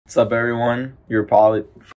What's up, everyone? You're probably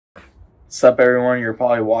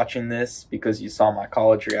watching this because you saw my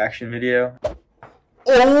college reaction video.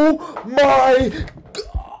 Oh my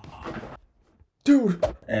god, dude!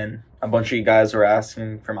 And a bunch of you guys were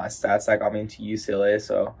asking for my stats that got me into UCLA,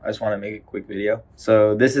 so I just want to make a quick video.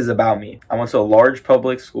 So this is about me. I went to a large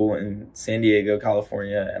public school in San Diego,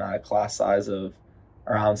 California, and I had a class size of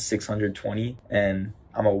around 620, and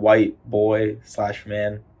I'm a white boy /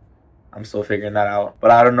 man. I'm still figuring that out,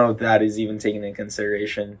 but I don't know if that is even taken into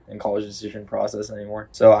consideration in college decision process anymore.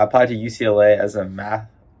 So I applied to UCLA as a math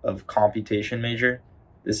of computation major.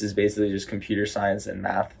 This is basically just computer science and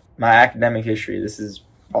math. My academic history, this is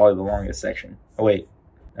probably the longest section. Oh wait,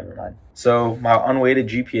 never mind. So my unweighted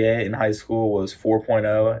GPA in high school was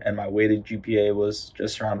 4.0 and my weighted GPA was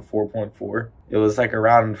just around 4.4. It was like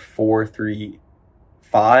around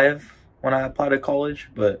 4.35 when I applied to college,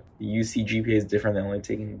 but the UC GPA is different than only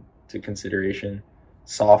taking to consideration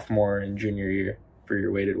sophomore and junior year for your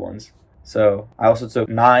weighted ones. So I also took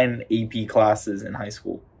 9 AP classes in high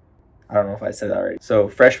school. I don't know if I said that right. So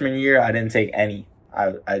freshman year, I didn't take any.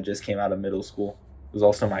 I just came out of middle school. It was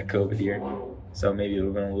also my COVID year. So maybe it would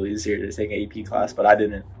have been a little easier to take an AP class, but I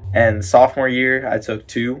didn't. And sophomore year, I took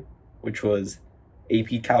 2, which was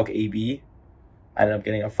AP Calc AB. I ended up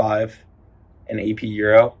getting a 5, and AP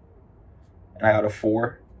Euro, and I got a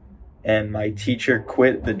 4. And my teacher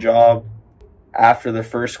quit the job after the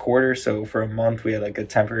first quarter, so for a month we had like a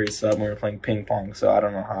temporary sub and we were playing ping pong, so I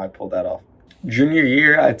don't know how I pulled that off. Junior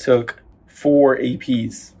year, I took 4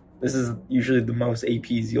 APs. This is usually the most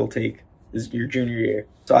APs you'll take is your junior year.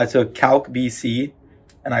 So I took Calc BC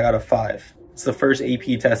and I got a 5. It's the first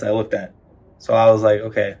AP test I looked at. So I was like,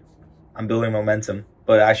 okay, I'm building momentum,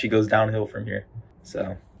 but it actually goes downhill from here.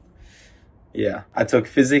 So yeah, I took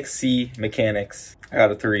Physics C Mechanics. I got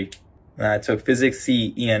a 3. And I took Physics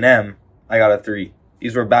C E&M. I got a 3.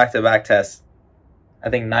 These were back-to-back tests.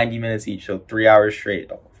 I think 90 minutes each, so 3 hours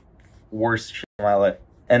straight. Worst shit in my life.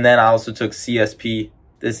 And then I also took CSP.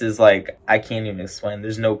 This is like, I can't even explain.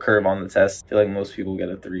 There's no curve on the test. I feel like most people get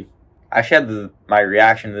a 3. I actually had my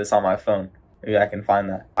reaction to this on my phone. Maybe I can find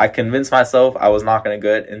that. I convinced myself I was not going to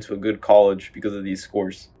get into a good college because of these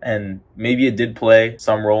scores. And maybe it did play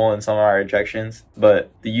some role in some of our rejections,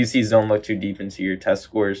 but the UCs don't look too deep into your test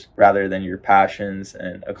scores rather than your passions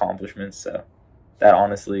and accomplishments. So that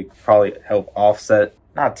honestly probably helped offset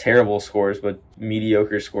not terrible scores, but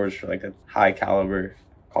mediocre scores for like a high caliber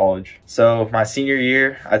college. So my senior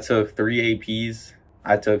year, I took 3 APs.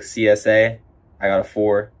 I took CSA. I got a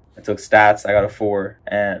 4. I took stats, I got a 4,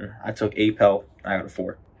 and I took APEL, I got a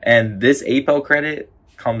 4. And this APEL credit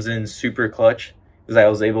comes in super clutch because I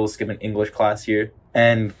was able to skip an English class here.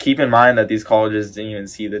 And keep in mind that these colleges didn't even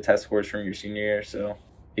see the test scores from your senior year. So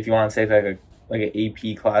if you want to take like an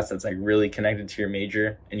AP class that's like really connected to your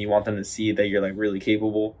major and you want them to see that you're like really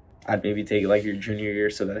capable, I'd maybe take like your junior year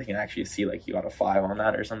so that they can actually see like you got a 5 on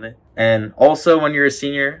that or something. And also when you're a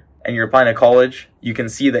senior and you're applying to college, you can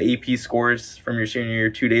see the AP scores from your senior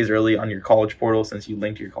year 2 days early on your college portal since you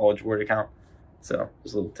linked your College Board account. So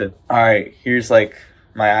just a little tip. All right, here's like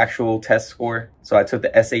my actual test score. So I took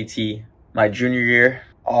the SAT my junior year,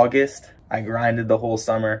 August. I grinded the whole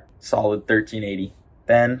summer, solid 1380.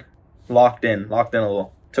 Then locked in a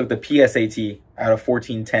little. Took the PSAT, I got a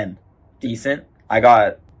 1410. Decent. I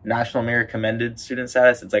got National Merit Commended student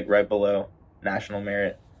status. It's like right below National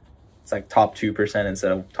Merit. It's like top 2%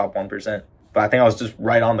 instead of top 1%. But I think I was just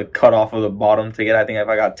right on the cutoff of the bottom to get. I think if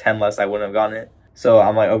I got 10 less, I wouldn't have gotten it. So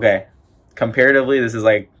I'm like, okay, comparatively, this is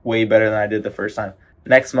like way better than I did the first time.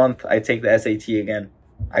 Next month, I take the SAT again.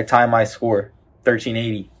 I tie my score,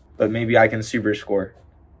 1380, but maybe I can super score.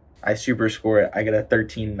 I super score it. I get a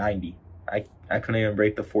 1390. I couldn't even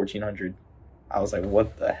break the 1400. I was like,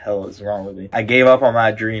 what the hell is wrong with me? I gave up on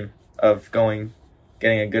my dream of getting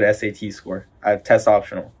a good SAT score. I have test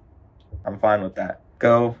optional. I'm fine with that.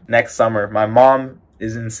 Go next summer. My mom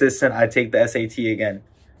is insistent I take the SAT again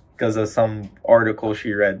because of some article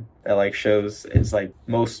she read that like shows it's like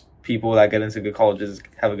most people that get into good colleges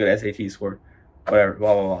have a good SAT score. Whatever,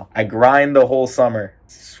 blah, blah, blah. I grind the whole summer.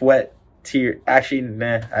 Sweat, tear. Actually,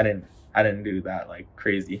 nah, I didn't do that like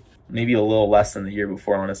crazy. Maybe a little less than the year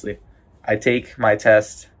before, honestly. I take my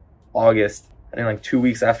test August. I think like 2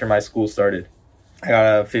 weeks after my school started. I got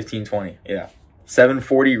a 1520, yeah.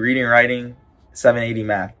 740 reading, writing, 780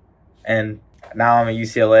 math. And now I'm at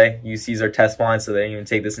UCLA. UCs are test blind, so they didn't even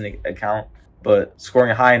take this into account. But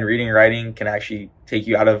scoring high in reading, writing can actually take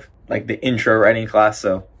you out of like the intro writing class.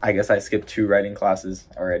 So I guess I skipped 2 writing classes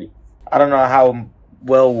already. I don't know how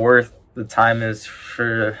well worth the time is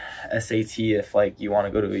for SAT if like you want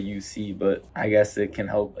to go to a UC, but I guess it can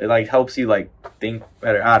help. It like helps you like think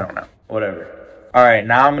better. I don't know. Whatever. All right,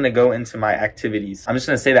 now I'm going to go into my activities. I'm just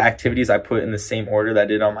going to say the activities I put in the same order that I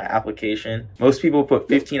did on my application. Most people put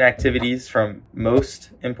 15 activities from most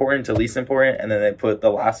important to least important, and then they put the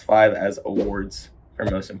last 5 as awards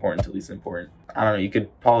from most important to least important. I don't know, you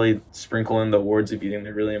could probably sprinkle in the awards if you think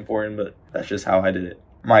they're really important, but that's just how I did it.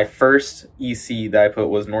 My first EC that I put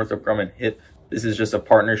was Northrop Grumman HIP. This is just a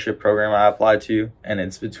partnership program I applied to, and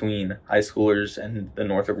it's between high schoolers and the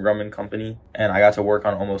Northrop Grumman company. And I got to work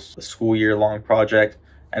on almost a school year long project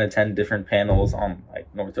and attend different panels on like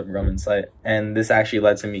Northrop Grumman site. And this actually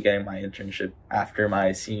led to me getting my internship after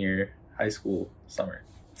my senior high school summer.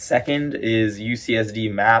 Second is UCSD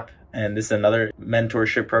MAP. And this is another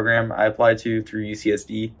mentorship program I applied to through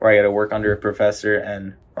UCSD, where I got to work under a professor,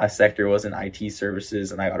 and my sector was in IT services,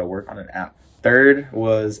 and I got to work on an app. Third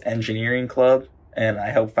was engineering club, and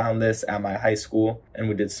I helped found this at my high school, and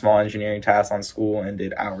we did small engineering tasks on school and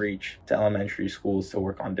did outreach to elementary schools to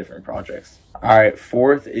work on different projects. All right,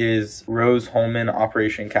 fourth is Rose Holman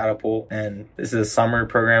Operation Catapult, and this is a summer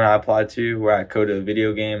program I applied to where I coded a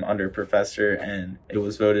video game under a professor, and it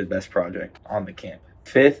was voted best project on the camp.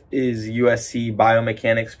 Fifth is USC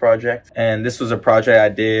Biomechanics project, and this was a project I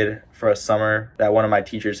did for a summer that one of my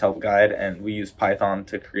teachers helped guide, and we used Python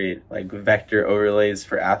to create like vector overlays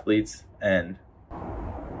for athletes, and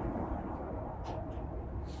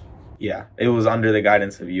yeah, it was under the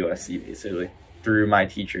guidance of USC basically through my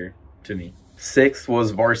teacher to me. Sixth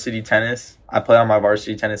was varsity tennis. I played on my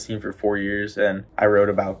varsity tennis team for 4 years, and I wrote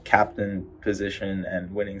about captain position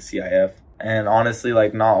and winning CIF. And honestly,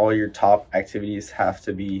 like, not all your top activities have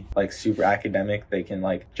to be like super academic. They can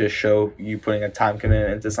like just show you putting a time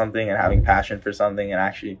commitment into something and having passion for something and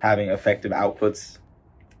actually having effective outputs.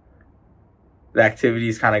 The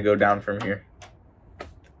activities kind of go down from here.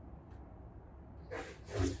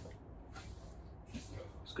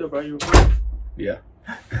 What's good, bro? You recording? Yeah.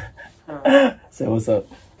 So what's up?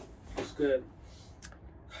 What's good?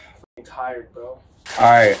 I'm tired, bro. All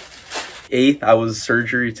right. Eighth, I was a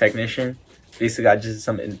surgery technician. Basically, I just did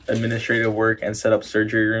some administrative work and set up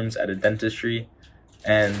surgery rooms at a dentistry.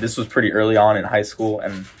 And this was pretty early on in high school,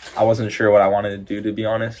 and I wasn't sure what I wanted to do, to be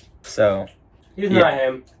honest. So, he's not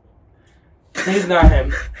him. He's not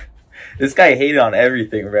him. This guy hated on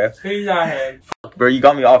everything, bro. He's not him. Bro, you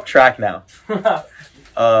got me off track now.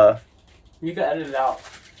 You can edit it out.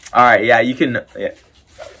 All right, yeah, you can. Yeah,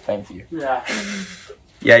 thank you. Yeah.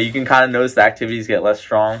 Yeah, you can kind of notice the activities get less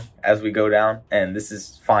strong as we go down, and this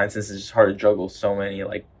is fine since it's just hard to juggle so many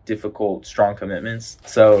like difficult, strong commitments.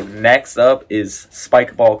 So next up is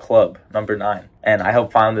Spike Ball Club, number 9. And I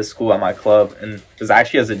helped found this school at my club, and it was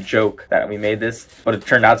actually as a joke that we made this, but it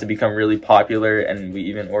turned out to become really popular, and we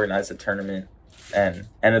even organized a tournament. And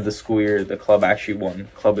end of the school year, the club actually won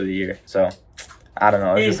Club of the Year. So I don't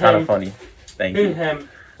know, it's just kind of funny. Thank you. Him.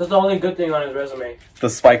 That's the only good thing on his resume. The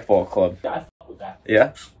Spike Ball Club. Yeah, I fuck with that.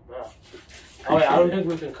 Yeah? Yeah. Oh, yeah, I don't think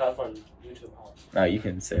we can cuss on YouTube. No, you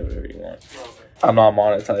can say whatever you want. Oh, okay. I'm not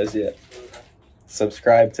monetized yet. Okay.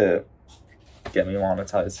 Subscribe to get me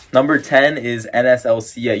monetized. Number 10 is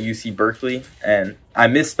NSLC at UC Berkeley, and I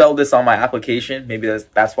misspelled this on my application. Maybe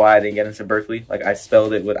that's why I didn't get into Berkeley. Like, I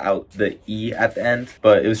spelled it without the E at the end,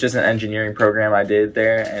 but it was just an engineering program I did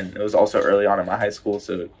there, and it was also early on in my high school,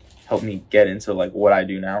 so it helped me get into like what I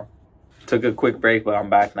do now. Took a quick break, but I'm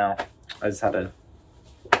back now. I just had to,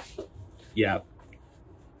 yeah.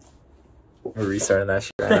 We're restarting that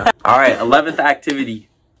shit right now. All right, 11th activity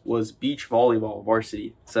was beach volleyball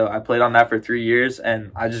varsity. So I played on that for 3 years,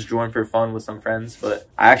 and I just joined for fun with some friends, but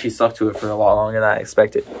I actually stuck to it for a lot longer than I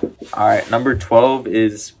expected. All right, number 12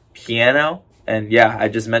 is piano. And yeah, I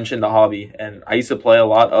just mentioned the hobby, and I used to play a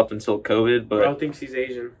lot up until COVID, but Bro thinks he's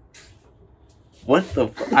Asian. what the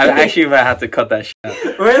I actually might have to cut that shit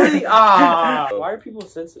out. Really? Ah. Why are people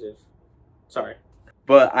sensitive? Sorry.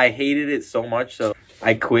 But I hated it so much, so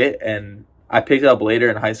I quit, and I picked it up later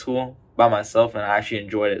in high school by myself, and I actually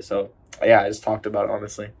enjoyed it. So yeah, I just talked about it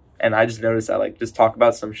honestly, and I just noticed that like just talk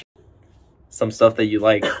about some stuff that you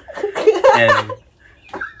like, and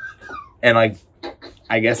like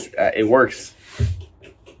I guess it works.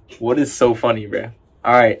 What is so funny, bro?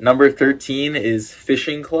 All right, number 13 is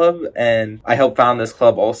fishing club, and I helped found this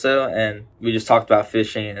club also, and we just talked about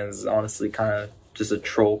fishing, and it's honestly kind of just a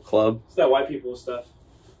troll club. It's that white people stuff.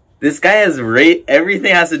 This guy has race.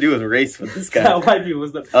 Everything has to do with race with this guy. That white people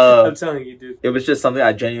stuff. I'm telling you, dude. It was just something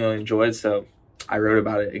I genuinely enjoyed, so I wrote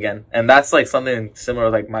about it again. And that's like something similar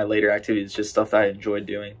with like my later activities, just stuff that I enjoyed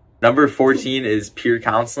doing. Number 14 is peer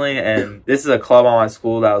counseling, and this is a club on my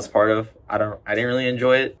school that I was part of. I didn't really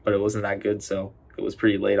enjoy it, but it wasn't that good, so it was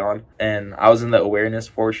pretty late on. And I was in the awareness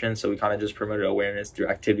portion, so we kind of just promoted awareness through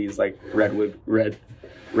activities like Red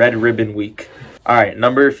Ribbon Week. All right,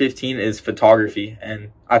 number 15 is photography,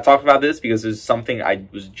 and I talked about this because it's something I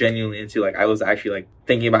was genuinely into. Like, I was actually like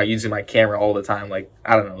thinking about using my camera all the time. Like,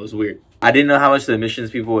 I don't know, it was weird. I didn't know how much the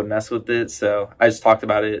admissions people would mess with it, so I just talked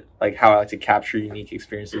about it, like how I like to capture unique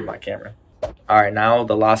experiences with my camera. All right, now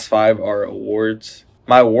the last 5 are awards.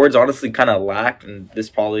 My awards honestly kind of lacked, and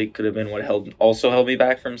this probably could have been what also held me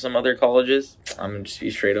back from some other colleges. I'm gonna just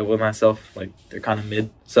be straight up with myself, like they're kind of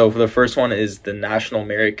mid. So for the first one is the National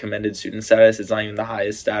Merit Commended Student status. It's not even the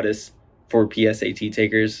highest status for PSAT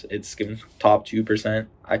takers. It's given top 2%.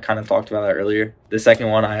 I kind of talked about that earlier. The second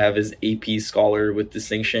one I have is AP Scholar with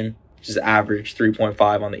Distinction, which is average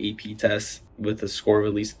 3.5 on the AP test with a score of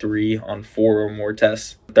at least 3 on 4 or more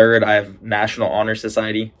tests. Third, I have National Honor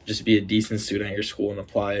Society. Just be a decent student at your school and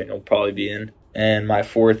apply, and you'll probably be in. And my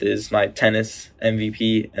fourth is my tennis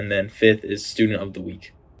MVP, and then fifth is Student of the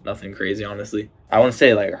Week. Nothing crazy, honestly. I wouldn't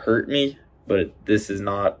say it like hurt me, but this is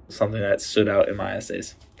not something that stood out in my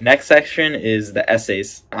essays. Next section is the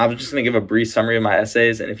essays. I'm just going to give a brief summary of my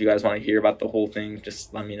essays, and if you guys want to hear about the whole thing,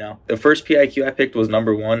 just let me know. The first PIQ I picked was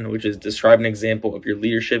number 1, which is describe an example of your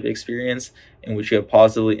leadership experience in which you have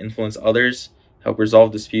positively influenced others, help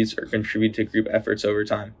resolve disputes, or contribute to group efforts over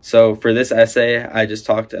time. So for this essay, I just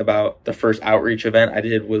talked about the first outreach event I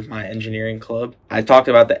did with my engineering club. I talked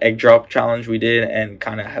about the egg drop challenge we did and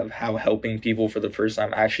kind of how helping people for the first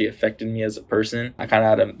time actually affected me as a person. I kind of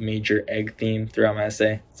had a major egg theme throughout my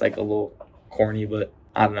essay. It's like a little corny, but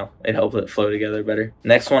I don't know, it helped it flow together better.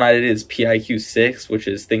 Next one I did is PIQ 6, which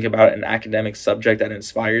is think about an academic subject that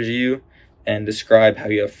inspires you and describe how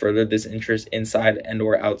you have furthered this interest inside and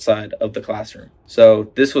or outside of the classroom.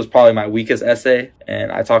 So this was probably my weakest essay,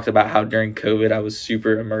 and I talked about how during COVID I was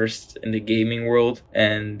super immersed in the gaming world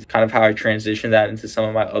and kind of how I transitioned that into some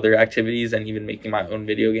of my other activities and even making my own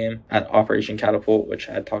video game at Operation Catapult, which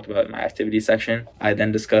I had talked about in my activity section. I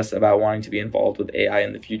then discussed about wanting to be involved with AI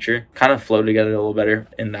in the future. Kind of flowed together a little better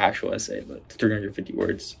in the actual essay, but 350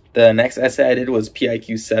 words. The next essay I did was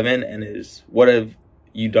PIQ 7, and is what have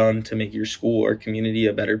you done to make your school or community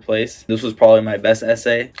a better place. This was probably my best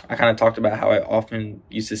essay. I kind of talked about how I often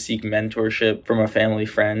used to seek mentorship from a family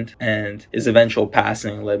friend, and his eventual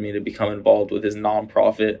passing led me to become involved with his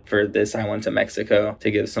nonprofit. For this, I went to Mexico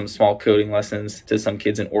to give some small coding lessons to some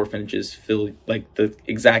kids in orphanages, like the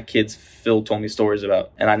exact kids Phil told me stories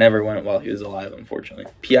about, and I never went while he was alive, unfortunately.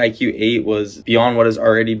 PIQ 8 was beyond what has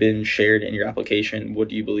already been shared in your application. What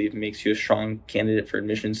do you believe makes you a strong candidate for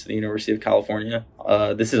admissions to the University of California?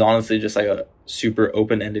 This is honestly just like a super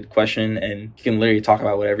open-ended question, and you can literally talk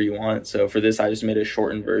about whatever you want. So for this, I just made a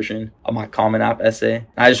shortened version of my Common App essay.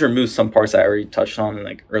 I just removed some parts I already touched on in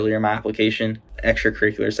like earlier in my application.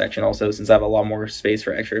 Extracurricular section also, since I have a lot more space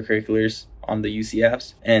for extracurriculars on the UC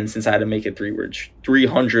apps, and since I had to make it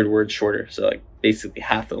 300 words shorter, so like basically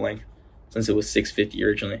half the length, since it was 650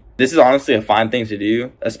 originally. This is honestly a fine thing to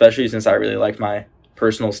do, especially since I really liked my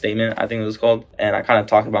personal statement, I think it was called, and I kind of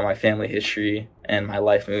talked about my family history and my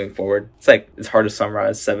life moving forward. It's hard to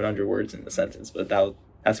summarize 700 words in a sentence, but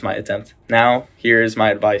that's my attempt. Now, here's my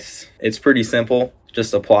advice. It's pretty simple.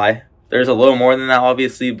 Just apply. There's a little more than that,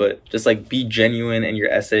 obviously, but just like be genuine in your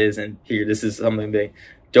essays. And here, this is something big.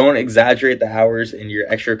 Don't exaggerate the hours in your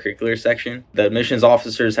extracurricular section. The admissions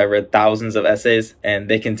officers have read thousands of essays, and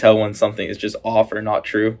they can tell when something is just off or not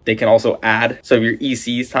true. They can also add. So if your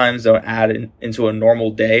EC's times don't add into a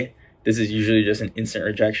normal day, this is usually just an instant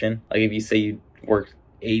rejection. Like if you say you work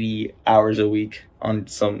 80 hours a week on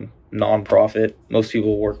some non-profit, most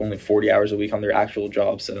people work only 40 hours a week on their actual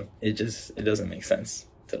job. So it doesn't make sense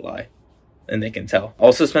to lie. And they can tell.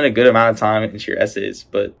 Also spend a good amount of time into your essays,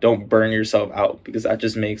 but don't burn yourself out, because that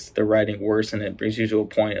just makes the writing worse and it brings you to a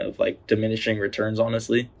point of like diminishing returns,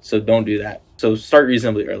 honestly. So don't do that. So start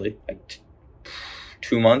reasonably early, like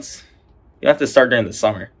 2 months. You don't have to start during the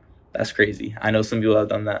summer. That's crazy. I know some people have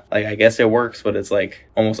done that. Like, I guess it works, but it's like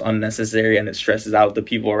almost unnecessary, and it stresses out the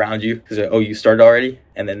people around you because oh, you started already,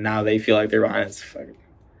 and then now they feel like they're behind. It's fucking,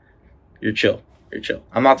 you're chill. You're chill.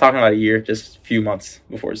 I'm not talking about a year, just a few months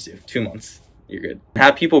before it's due. 2 months. You're good.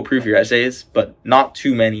 Have people proof your essays, but not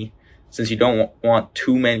too many, since you don't want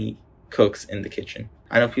too many cooks in the kitchen.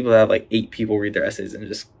 I know people that have like 8 people read their essays and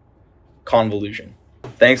just convolution.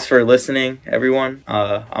 Thanks for listening, everyone.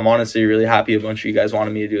 I'm honestly really happy a bunch of you guys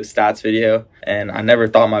wanted me to do a stats video, and I never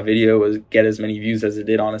thought my video would get as many views as it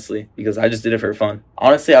did, honestly, because I just did it for fun.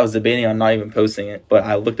 Honestly, I was debating on not even posting it, but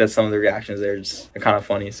I looked at some of the reactions. They're kind of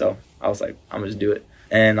funny, so I was like, I'm gonna just do it.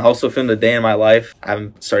 And I also filmed a day in my life. I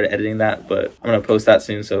haven't started editing that, but I'm going to post that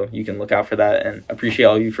soon, so you can look out for that. And appreciate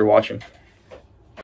all of you for watching.